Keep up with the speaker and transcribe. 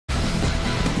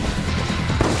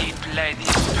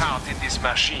part in this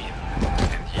machine.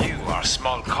 And you are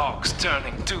small cogs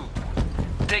turning too.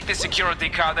 Take the security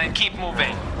card and keep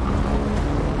moving.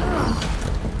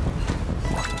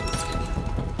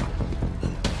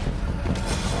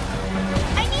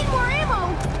 I need more ammo!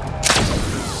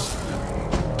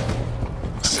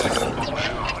 Say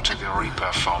bonjour to the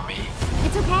Reaper for me.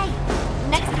 It's okay.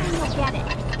 Next time you'll get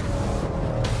it.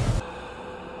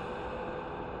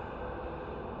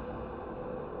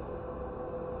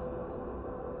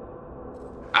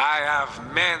 I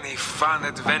have many fun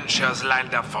adventures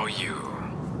lined up for you.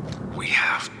 We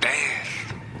have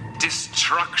death,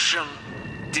 destruction,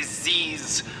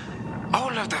 disease,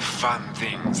 all of the fun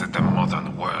things that the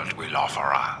modern world will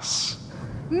offer us.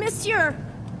 Monsieur,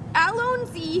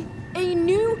 allons-y. A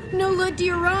new Nola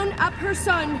Diron a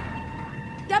person.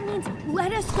 That means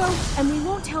let us go and we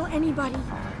won't tell anybody.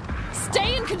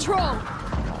 Stay in control!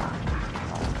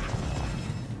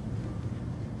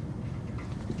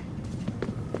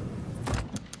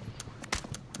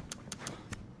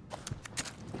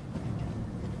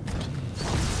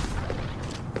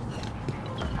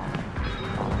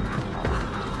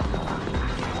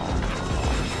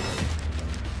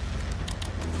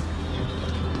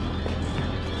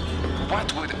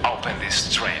 What would open this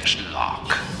strange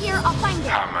lock? Here, I'll find it.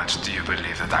 How much do you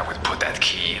believe that I would put that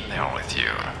key in there with you?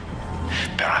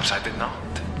 Perhaps I did not,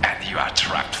 and you are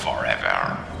trapped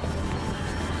forever.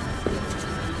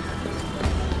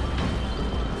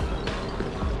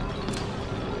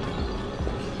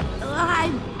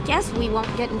 I guess we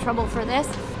won't get in trouble for this.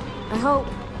 I hope.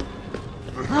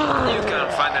 You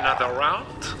can find another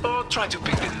route, or try to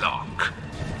pick the lock.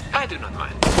 I do not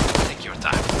mind. Take your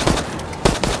time.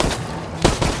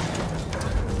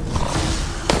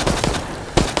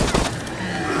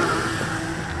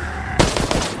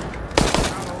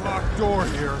 Door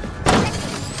here.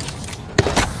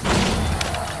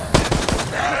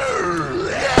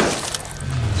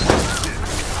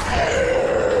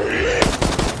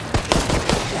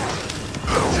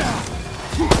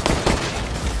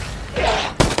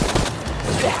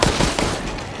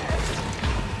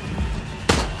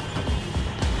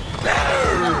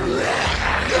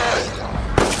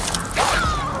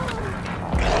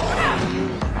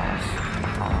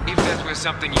 If that was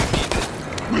something you needed,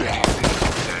 would you think I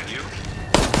would tell you?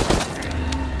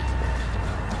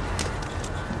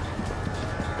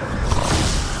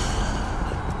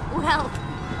 Well,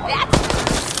 that's...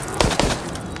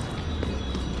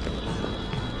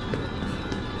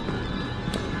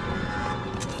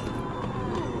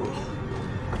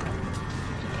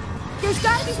 There's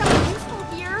gotta be something useful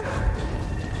here.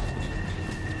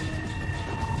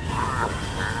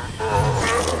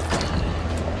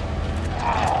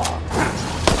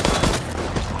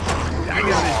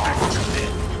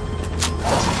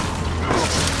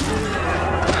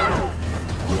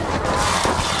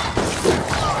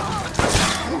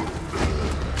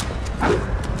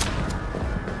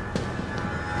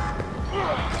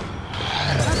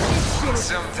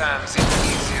 Sometimes it's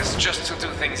easiest just to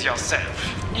do things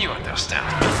yourself. You understand.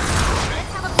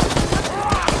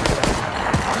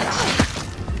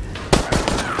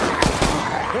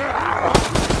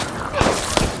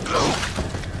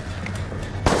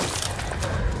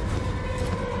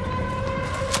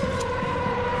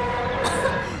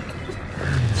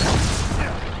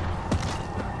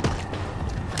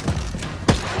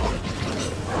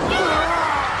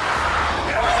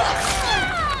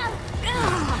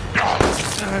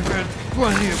 I've had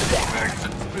plenty of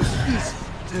infections, but this is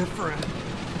different.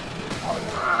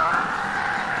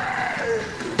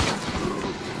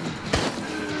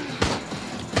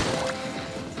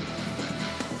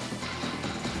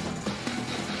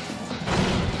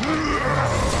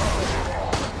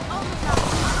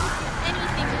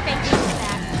 anything to thank you for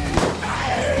that.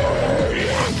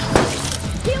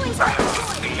 Feelings like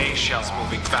The glacier's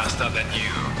moving faster than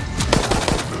you.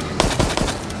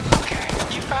 Okay,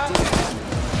 you found it.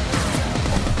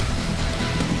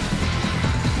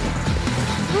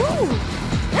 Ooh,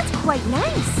 that's quite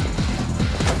nice.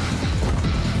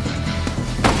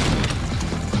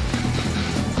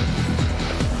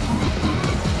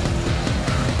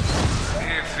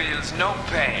 He feels no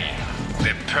pain.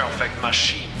 The perfect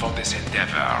machine for this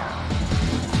endeavor.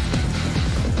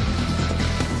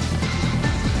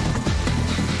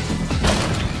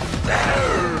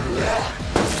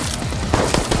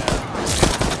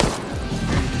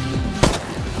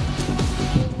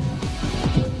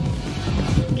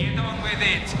 Get on with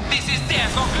it. This is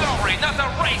death or glory, not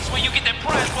a race where you get a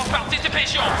prize for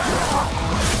participation.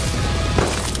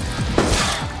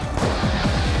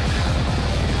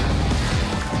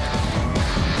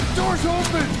 Door's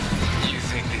open! You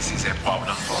think this is a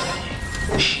problem for me?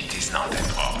 It is not a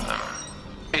problem.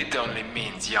 It only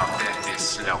means your death is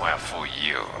slower for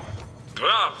you.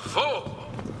 Bravo!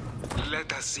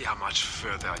 Let us see how much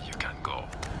further you can go.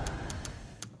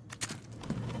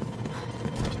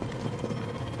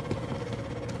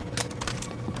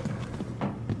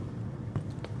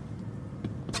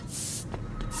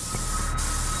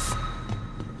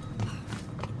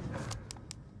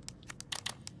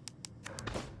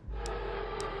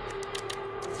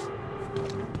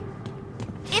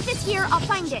 If it's here, I'll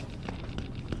find it.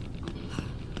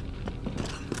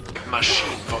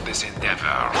 Machine for this endeavor.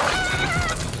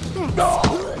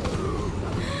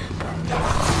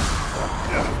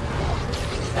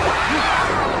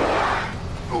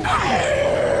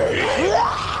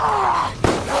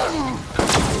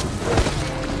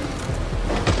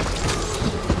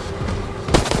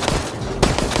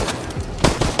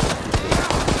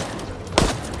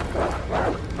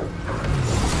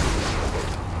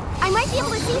 I might be able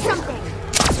to see something.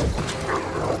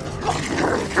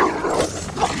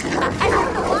 I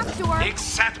heard the locked door.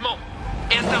 Excitement,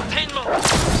 entertainment, a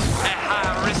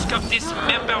high risk of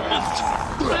dismemberment.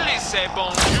 Please say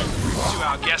bonjour to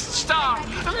our guest star,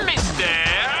 Mr.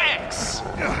 X.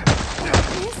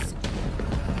 This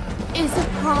is a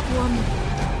problem.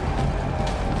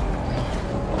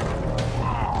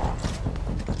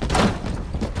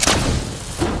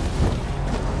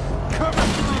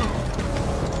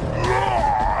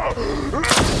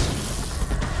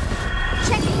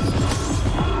 Check it.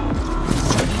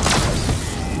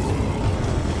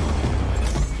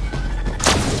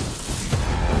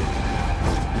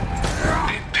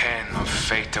 The pen of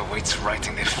fate awaits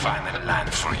writing the final line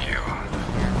for you.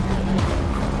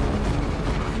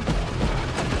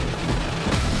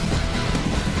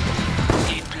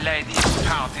 He played his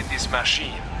part in this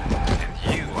machine,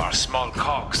 and you are small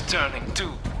cogs turning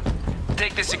too.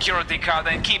 Take the security card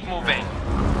and keep moving.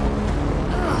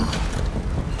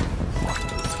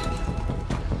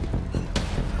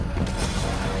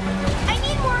 I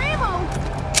need more ammo.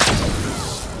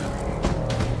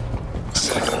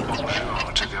 Say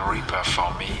bonjour to the Reaper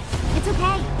for me. It's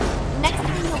okay. Next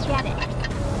time you'll get it.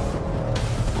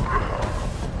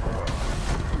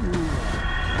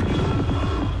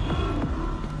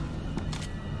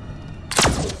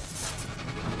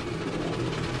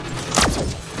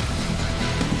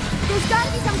 There's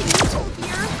gotta be something useful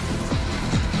here.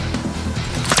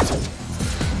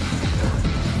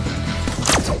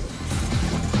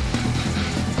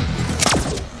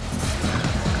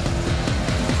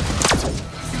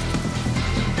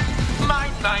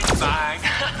 Mine, mine, mine.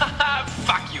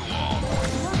 Fuck you all.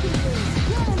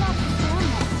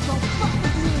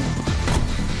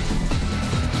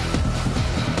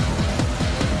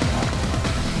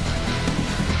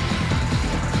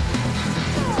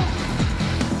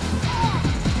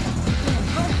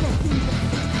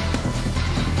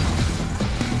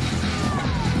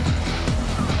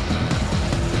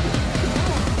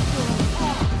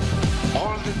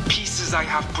 All the pieces I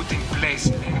have put in place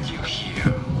led you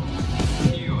here.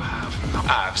 You have no...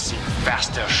 I've seen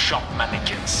faster shop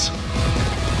mannequins.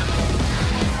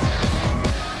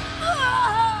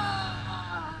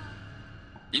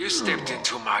 You stepped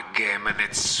into my game and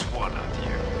it swallowed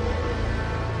you.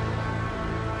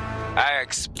 I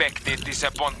expected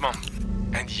disappointment,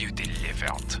 and you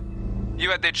delivered.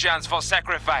 You had the chance for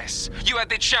sacrifice. You had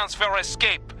the chance for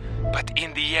escape. But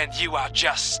in the end, you are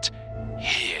just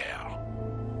here.